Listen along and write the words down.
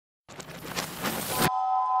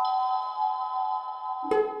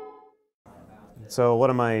So what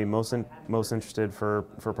am I most interested for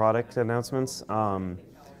product announcements?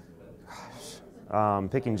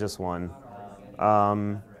 Picking just one.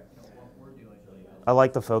 I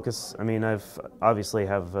like the focus. I mean, I've obviously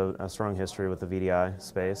have a strong history with the VDI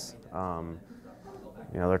space.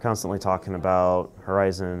 You know, they're constantly talking about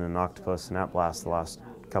Horizon and Octopus and AppBlast the last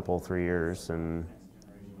couple, 3 years, and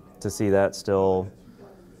to see that still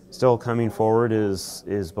coming forward is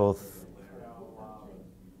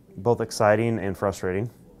both exciting and frustrating,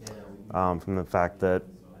 from the fact that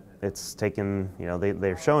it's taken, you know,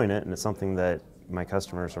 they're showing it, and it's something that my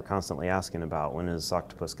customers are constantly asking about. When is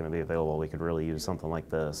Octopus going to be available? We could really use something like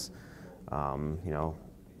this. You know,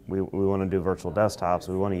 we want to do virtual desktops.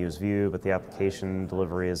 We want to use Vue, but the application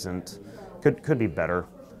delivery could be better.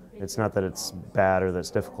 It's not that it's bad or that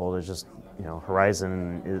it's difficult. It's just, you know,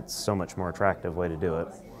 Horizon, it's so much more attractive way to do it.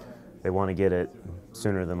 They want to get it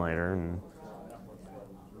sooner than later, and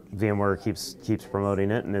VMware keeps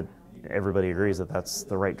promoting it, and everybody agrees that that's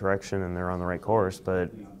the right direction and they're on the right course,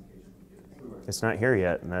 but it's not here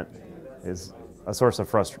yet, and that is a source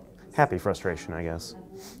of happy frustration, I guess.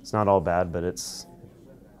 It's not all bad, but it's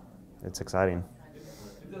exciting.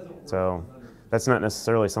 So that's not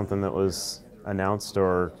necessarily something that was announced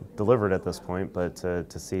or delivered at this point, but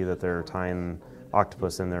to see that they're tying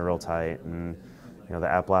Octopus in there real tight, and you know, the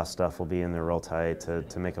AppBlast stuff will be in there real tight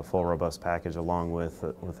to make a full robust package along with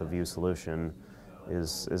a Vue solution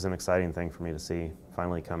is an exciting thing for me to see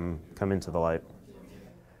finally come into the light.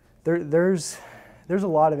 There's a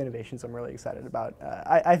lot of innovations I'm really excited about.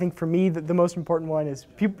 I think for me the most important one is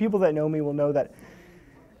people that know me will know that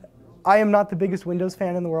I am not the biggest Windows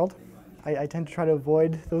fan in the world. I tend to try to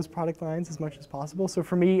avoid those product lines as much as possible. So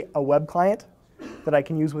for me, a web client that I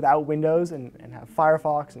can use without Windows and have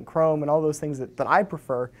Firefox and Chrome and all those things that I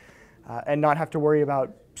prefer, and not have to worry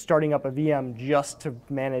about starting up a VM just to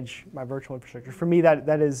manage my virtual infrastructure. For me,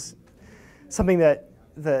 that is something that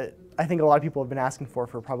I think a lot of people have been asking for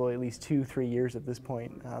probably at least 2-3 years at this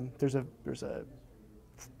point. There's a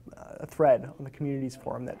thread on the communities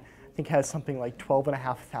forum that I think has something like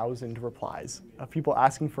 12,500 replies of people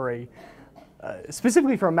asking for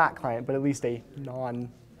specifically for a Mac client, but at least a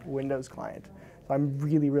non-Windows client. So I'm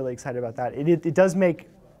really excited about that. It does make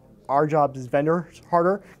our jobs as vendors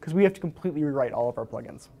harder because we have to completely rewrite all of our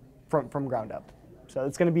plugins from ground up. So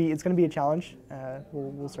it's going to be a challenge.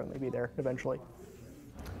 We'll certainly be there eventually.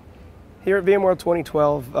 Here at VMworld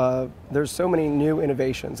 2012, there's so many new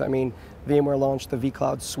innovations. I mean, VMware launched the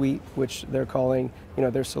vCloud Suite, which they're calling, you know,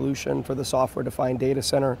 their solution for the software-defined data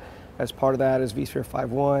center. As part of that is vSphere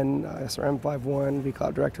 5.1, SRM 5.1,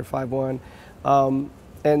 vCloud Director 5.1,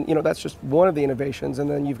 and you know, that's just one of the innovations. And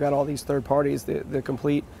then you've got all these third parties, the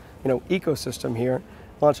complete, you know, ecosystem here,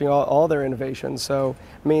 launching all their innovations. So,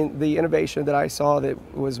 I mean, the innovation that I saw that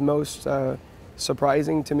was most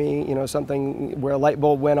surprising to me, you know, something where a light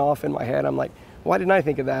bulb went off in my head. I'm like, why didn't I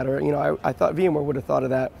think of that? Or, you know, I thought VMware would have thought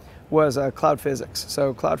of that, was Cloud Physics.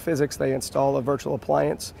 So Cloud Physics, they install a virtual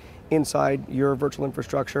appliance inside your virtual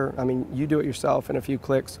infrastructure. I mean, you do it yourself in a few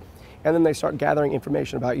clicks, and then they start gathering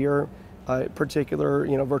information about your particular,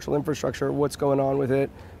 you know, virtual infrastructure, what's going on with it,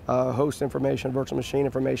 host information, virtual machine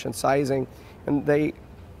information, sizing, and they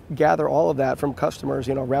gather all of that from customers,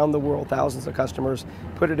 you know, around the world, thousands of customers,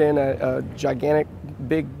 put it in a gigantic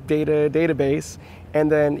big data database, and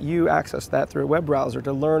then you access that through a web browser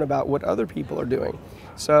to learn about what other people are doing.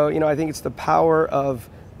 So, you know, I think it's the power of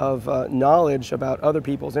knowledge about other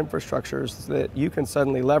people's infrastructures that you can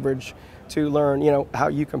suddenly leverage to learn, you know, how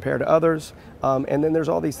you compare to others. And then there's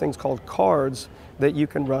all these things called cards that you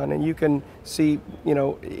can run, and you can see, you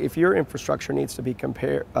know, if your infrastructure needs to be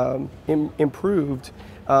improved.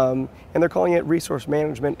 And they're calling it resource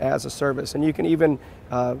management as a service. And you can even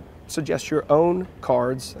suggest your own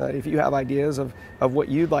cards if you have ideas of what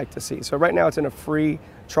you'd like to see. So right now it's in a free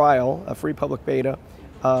trial, a free public beta,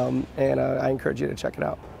 and I encourage you to check it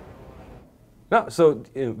out. No, so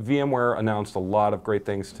VMware announced a lot of great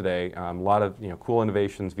things today. A lot of cool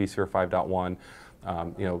innovations. vSphere 5.1.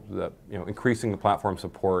 Increasing the platform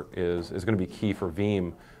support is going to be key for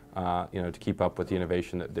Veeam. To keep up with the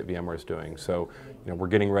innovation that VMware is doing. So, we're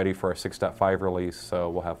getting ready for our 6.5 release. So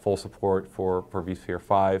we'll have full support for vSphere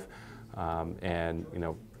 5, and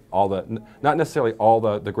all the, not necessarily all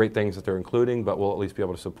the great things that they're including, but we'll at least be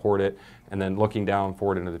able to support it. And then looking down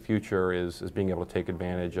forward into the future is being able to take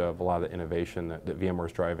advantage of a lot of the innovation that VMware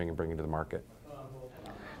is driving and bringing to the market.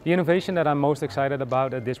 The innovation that I'm most excited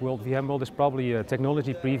about at this VMworld is probably a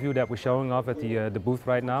technology preview that we're showing off at the booth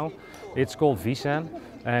right now. It's called vSAN,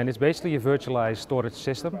 and it's basically a virtualized storage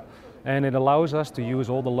system, and it allows us to use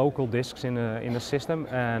all the local disks in a system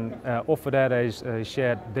and offer that as a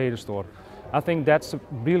shared data store. I think that's a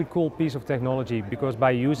really cool piece of technology, because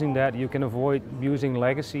by using that you can avoid using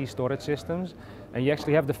legacy storage systems, and you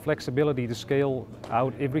actually have the flexibility to scale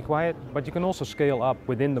out if required, but you can also scale up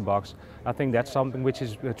within the box. I think that's something which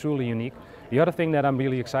is truly unique. The other thing that I'm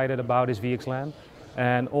really excited about is VXLAN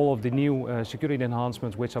and all of the new security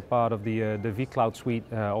enhancements which are part of the vCloud Suite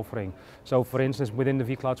offering. So for instance, within the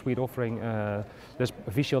vCloud Suite offering, there's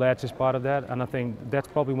vShield Edge is part of that, and I think that's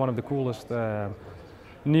probably one of the coolest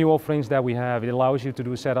new offerings that we have. It allows you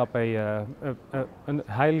to set up a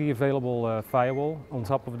highly available firewall. On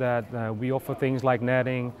top of that, we offer things like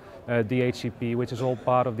netting, DHCP, which is all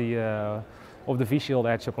part of the vShield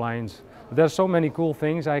Edge appliance. There's so many cool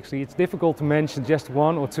things. Actually, it's difficult to mention just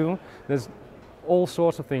one or two. There's all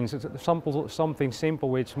sorts of things. It's something simple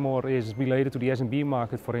which more is related to the SMB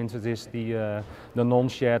market, for instance, is the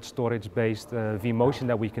non-shared storage-based vMotion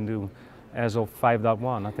that we can do as of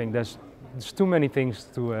 5.1. I think there's too many things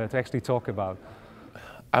to actually talk about.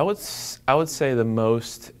 I would say the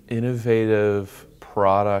most innovative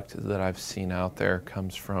product that I've seen out there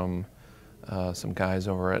comes from some guys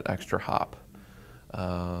over at ExtraHop.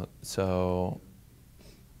 So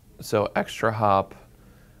ExtraHop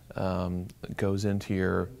goes into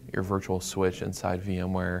your virtual switch inside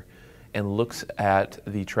VMware and looks at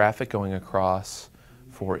the traffic going across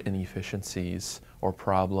for inefficiencies or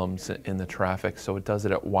problems in the traffic. So it does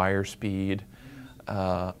it at wire speed,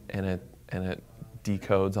 and it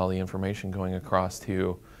decodes all the information going across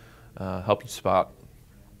to help you spot.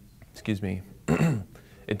 Excuse me.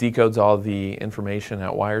 It decodes all the information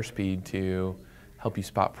at wire speed to help you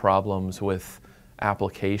spot problems with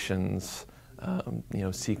applications.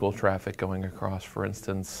 SQL traffic going across, for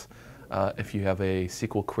instance. If you have a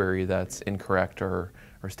SQL query that's incorrect or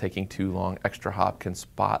is taking too long, ExtraHop can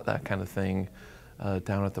spot that kind of thing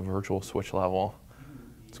down at the virtual switch level.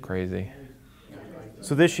 It's crazy.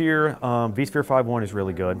 So this year, vSphere 5.1 is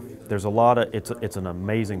really good. There's a lot of, it's an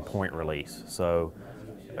amazing point release. So,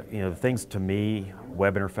 the things to me,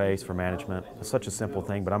 web interface for management, it's such a simple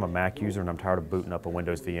thing, but I'm a Mac user and I'm tired of booting up a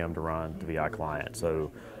Windows VM to run the VI client.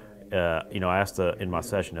 So, I asked in my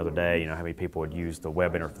session the other day, how many people would use the old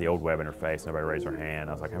web interface. Nobody raised their hand.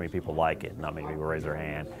 I was like, how many people like it? Not many people raised their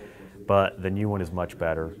hand. But the new one is much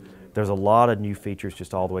better. There's a lot of new features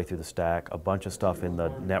just all the way through the stack. A bunch of stuff in the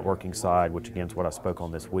networking side, which again is what I spoke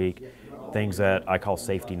on this week. Things that I call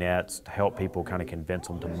safety nets to help people kind of convince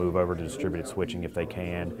them to move over to distributed switching if they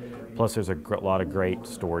can. Plus, there's a lot of great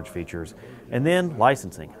storage features. And then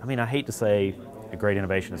licensing. I hate to say a great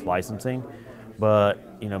innovation is licensing, but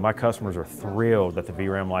my customers are thrilled that the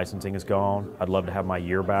VRAM licensing is gone. I'd love to have my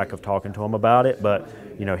year back of talking to them about it, but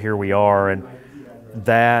here we are. And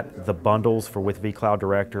the bundles for with vCloud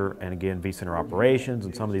Director and again vCenter Operations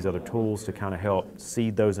and some of these other tools to kind of help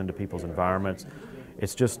seed those into people's environments.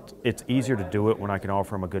 It's easier to do it when I can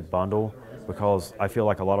offer them a good bundle, because I feel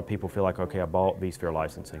like a lot of people feel like, okay, I bought vSphere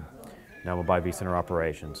licensing. Now I'm gonna buy vCenter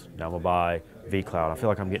Operations. Now I'm gonna buy vCloud. I feel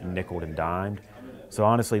like I'm getting nickeled and dimed. So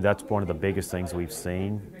honestly, that's one of the biggest things we've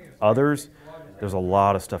seen. Others, there's a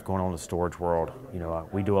lot of stuff going on in the storage world.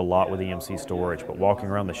 We do a lot with EMC storage, but walking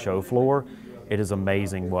around the show floor, it is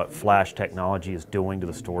amazing what flash technology is doing to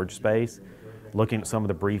the storage space. Looking at some of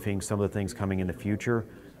the briefings, some of the things coming in the future,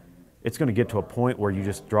 it's going to get to a point where you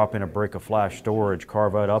just drop in a brick of flash storage,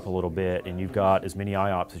 carve it up a little bit, and you've got as many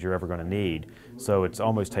IOPS as you're ever going to need. So it's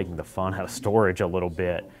almost taking the fun out of storage a little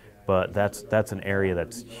bit. But that's an area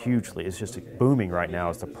that's it's just booming right now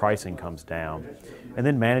as the pricing comes down. And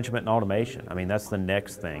then management and automation. That's the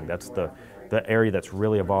next thing. That's the area that's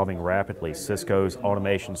really evolving rapidly. Cisco's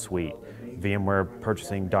automation suite, VMware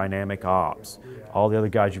purchasing dynamic ops, all the other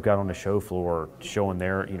guys you've got on the show floor showing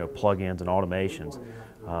their plugins and automations.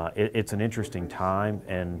 It's an interesting time,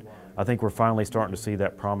 and I think we're finally starting to see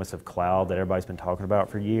that promise of cloud that everybody's been talking about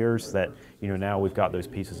for years, that now we've got those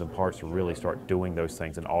pieces and parts to really start doing those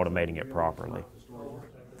things and automating it properly.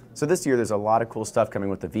 So this year there's a lot of cool stuff coming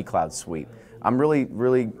with the vCloud suite. I'm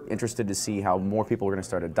really interested to see how more people are going to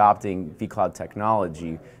start adopting vCloud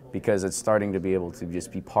technology, because it's starting to be able to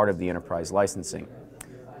just be part of the enterprise licensing.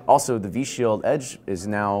 Also, the vShield Edge is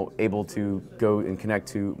now able to go and connect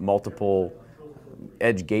to multiple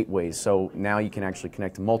edge gateways, so now you can actually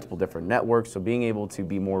connect to multiple different networks. So being able to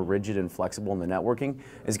be more rigid and flexible in the networking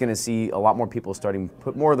is going to see a lot more people starting to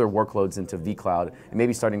put more of their workloads into vCloud, and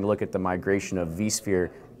maybe starting to look at the migration of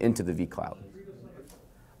vSphere into the vCloud.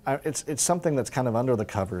 It's something that's kind of under the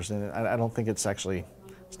covers, and I don't think it's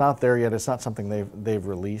not there yet. It's not something they've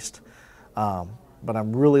released, but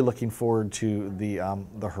I'm really looking forward to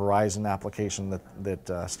the Horizon application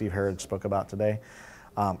that Steve Herod spoke about today.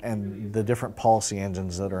 and the different policy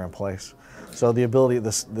engines that are in place. So the ability,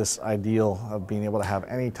 this ideal of being able to have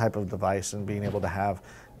any type of device and being able to have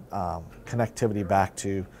connectivity back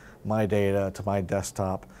to my data, to my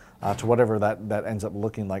desktop, to whatever that ends up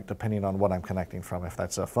looking like depending on what I'm connecting from. If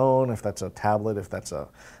that's a phone, if that's a tablet, if that's a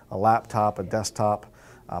laptop, a desktop,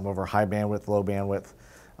 over high bandwidth, low bandwidth.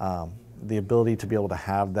 The ability to be able to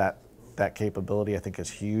have that capability I think is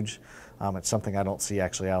huge. It's something I don't see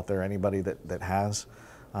actually out there, anybody that has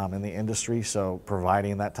in the industry. So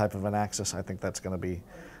providing that type of an access, I think that's going to be,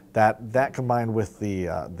 that combined with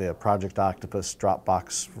the Project Octopus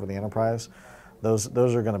Dropbox for the enterprise, those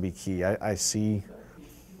are going to be key.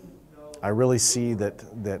 I really see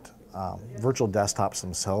that virtual desktops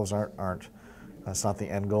themselves aren't that's not the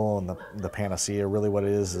end goal and the panacea. Really what it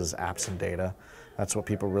is apps and data. That's what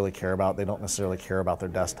people really care about. They don't necessarily care about their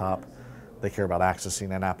desktop. They care about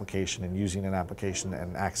accessing an application and using an application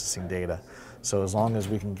and accessing data. So as long as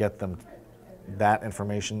we can get them that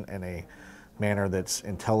information in a manner that's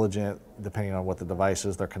intelligent, depending on what the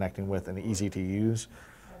devices they're connecting with, and easy to use,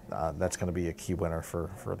 that's going to be a key winner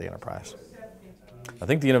for the enterprise. I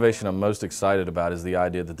think the innovation I'm most excited about is the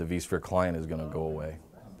idea that the vSphere client is going to go away,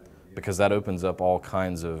 because that opens up all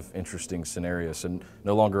kinds of interesting scenarios. And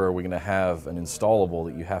no longer are we going to have an installable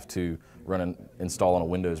that you have to install on a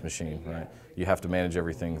Windows machine, right? You have to manage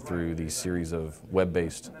everything through these series of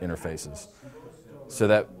web-based interfaces. So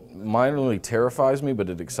that minorly terrifies me, but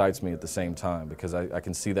it excites me at the same time, because I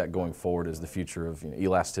can see that going forward as the future of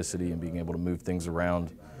elasticity and being able to move things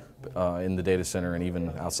around in the data center and even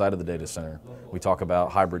outside of the data center. We talk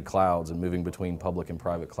about hybrid clouds and moving between public and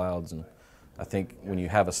private clouds, and I think when you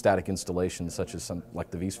have a static installation such as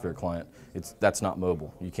like the vSphere client, that's not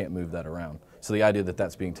mobile. You can't move that around. So the idea that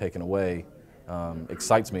that's being taken away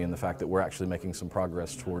excites me in the fact that we're actually making some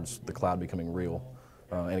progress towards the cloud becoming real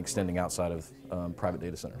and extending outside of private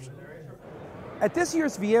data centers. At this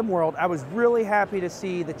year's VMworld, I was really happy to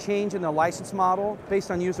see the change in the license model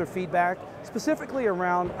based on user feedback, specifically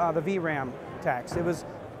around the VRAM tax. It was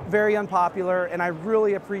very unpopular, and I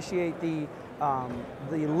really appreciate the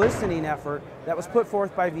listening effort that was put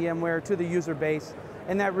forth by VMware to the user base,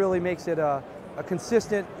 and that really makes it a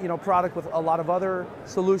consistent product with a lot of other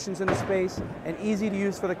solutions in the space, and easy to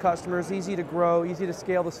use for the customers, easy to grow, easy to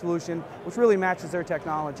scale the solution, which really matches their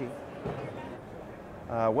technology.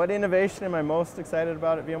 What innovation am I most excited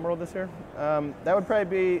about at VMworld this year? That would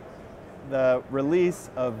probably be the release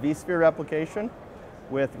of vSphere replication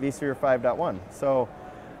with vSphere 5.1. So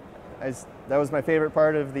that was my favorite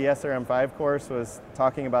part of the SRM5 course, was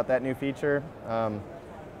talking about that new feature.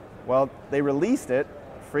 Well, they released it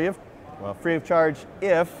free of charge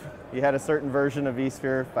if you had a certain version of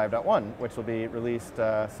vSphere 5.1, which will be released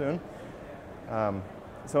soon.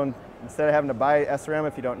 So instead of having to buy SRM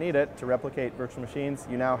if you don't need it to replicate virtual machines,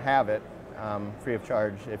 you now have it free of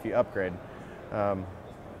charge if you upgrade.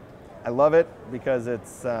 I love it because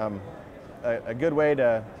it's a good way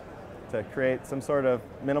to create some sort of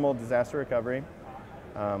minimal disaster recovery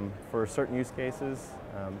for certain use cases.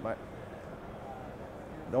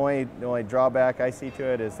 The only drawback I see to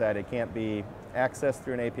it is that it can't be accessed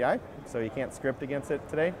through an API, so you can't script against it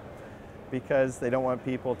today, because they don't want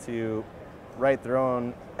people to write their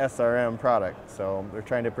own SRM product. So they're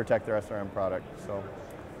trying to protect their SRM product. So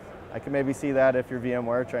I can maybe see that if you're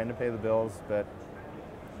VMware trying to pay the bills, but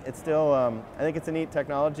it's still, I think it's a neat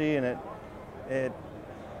technology, and it's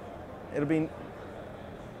going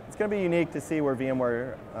to be unique to see where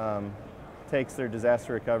VMware takes their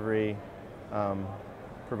disaster recovery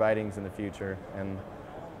providings in the future. And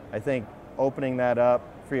I think opening that up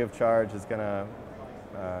free of charge is going to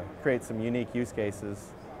create some unique use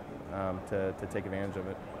cases to take advantage of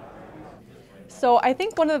it. So I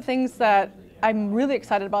think one of the things that I'm really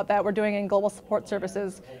excited about that we're doing in Global Support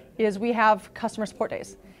Services is we have customer support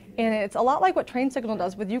days. And it's a lot like what TrainSignal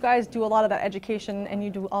does. With you guys do a lot of that education, and you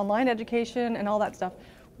do online education and all that stuff.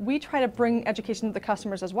 We try to bring education to the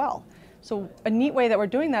customers as well. So a neat way that we're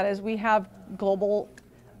doing that is we have global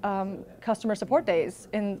customer support days,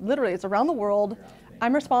 and literally it's around the world.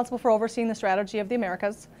 I'm responsible for overseeing the strategy of the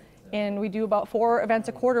Americas, and we do about 4 events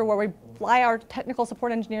a quarter where we fly our technical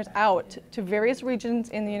support engineers out to various regions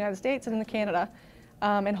in the United States and in Canada,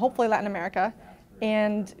 and hopefully Latin America.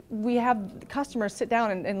 And we have customers sit down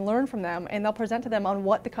and learn from them, and they'll present to them on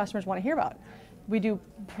what the customers want to hear about. We do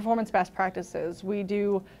performance best practices, we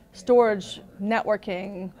do storage,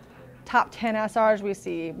 networking, top 10 SRs we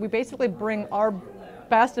see. We basically bring our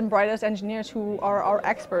best and brightest engineers who are our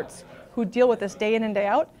experts, who deal with this day in and day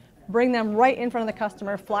out, bring them right in front of the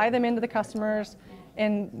customer, fly them into the customers,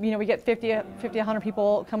 and we get 50, 100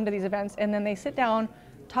 people come to these events, and then they sit down,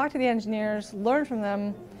 talk to the engineers, learn from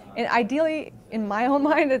them, and ideally, in my own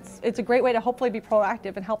mind, it's a great way to hopefully be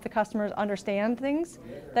proactive and help the customers understand things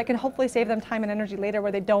that can hopefully save them time and energy later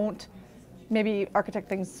where they don't maybe architect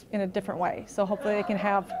things in a different way. So hopefully they can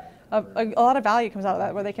have a lot of value comes out of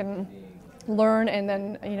that, where they can learn and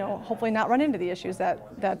then, you know, hopefully not run into the issues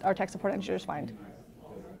that our tech support engineers find.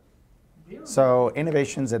 So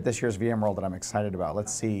innovations at this year's VMworld that I'm excited about.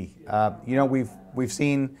 Let's see. You know, we've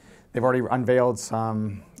seen they've already unveiled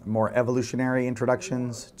some more evolutionary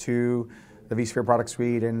introductions to the vSphere product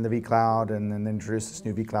suite and the vCloud, and then introduced this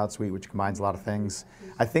new vCloud suite, which combines a lot of things.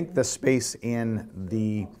 I think the space in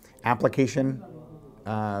the application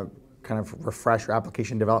kind of refresh your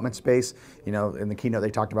application development space. You know, in the keynote they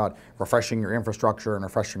talked about refreshing your infrastructure and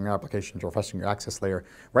refreshing your applications, refreshing your access layer.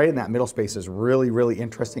 Right in that middle space is really, really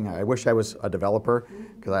interesting. I wish I was a developer,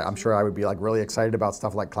 because I'm sure I would be like really excited about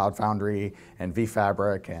stuff like Cloud Foundry and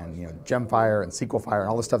vFabric and, you know, Gemfire and SQLfire and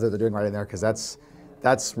all the stuff that they're doing right in there, because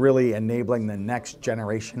that's really enabling the next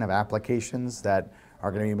generation of applications that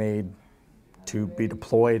are going to be made to be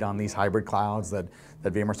deployed on these hybrid clouds that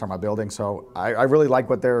VMware's talking about building. So I really like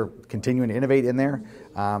what they're continuing to innovate in there.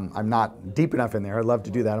 I'm not deep enough in there. I'd love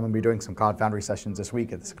to do that. I'm going to be doing some Cloud Foundry sessions this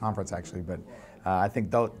week at this conference, actually. But I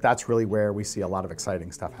think that's really where we see a lot of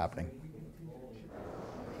exciting stuff happening.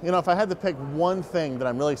 You know, if I had to pick one thing that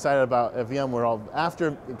I'm really excited about at VMworld,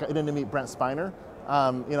 after getting to meet Brent Spiner,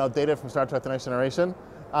 you know, data from Star Trek: The Next Generation,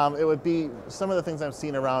 it would be some of the things I've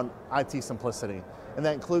seen around IT simplicity. And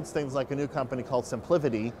that includes things like a new company called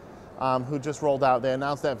Simplivity, who just rolled out, they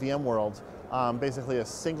announced at VMworld, basically a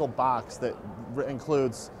single box that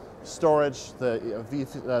includes storage, the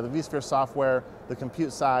vSphere software, the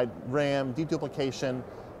compute side, RAM, deduplication,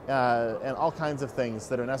 and all kinds of things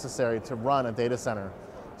that are necessary to run a data center.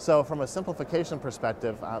 So from a simplification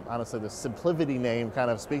perspective, honestly, the Simplivity name kind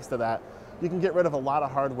of speaks to that. You can get rid of a lot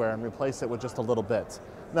of hardware and replace it with just a little bit.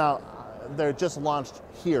 Now, they're just launched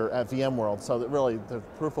here at VMworld, so that really the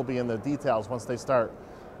proof will be in the details once they start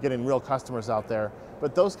getting real customers out there.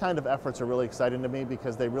 But those kind of efforts are really exciting to me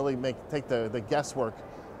because they really take the guesswork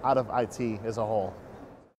out of IT as a whole.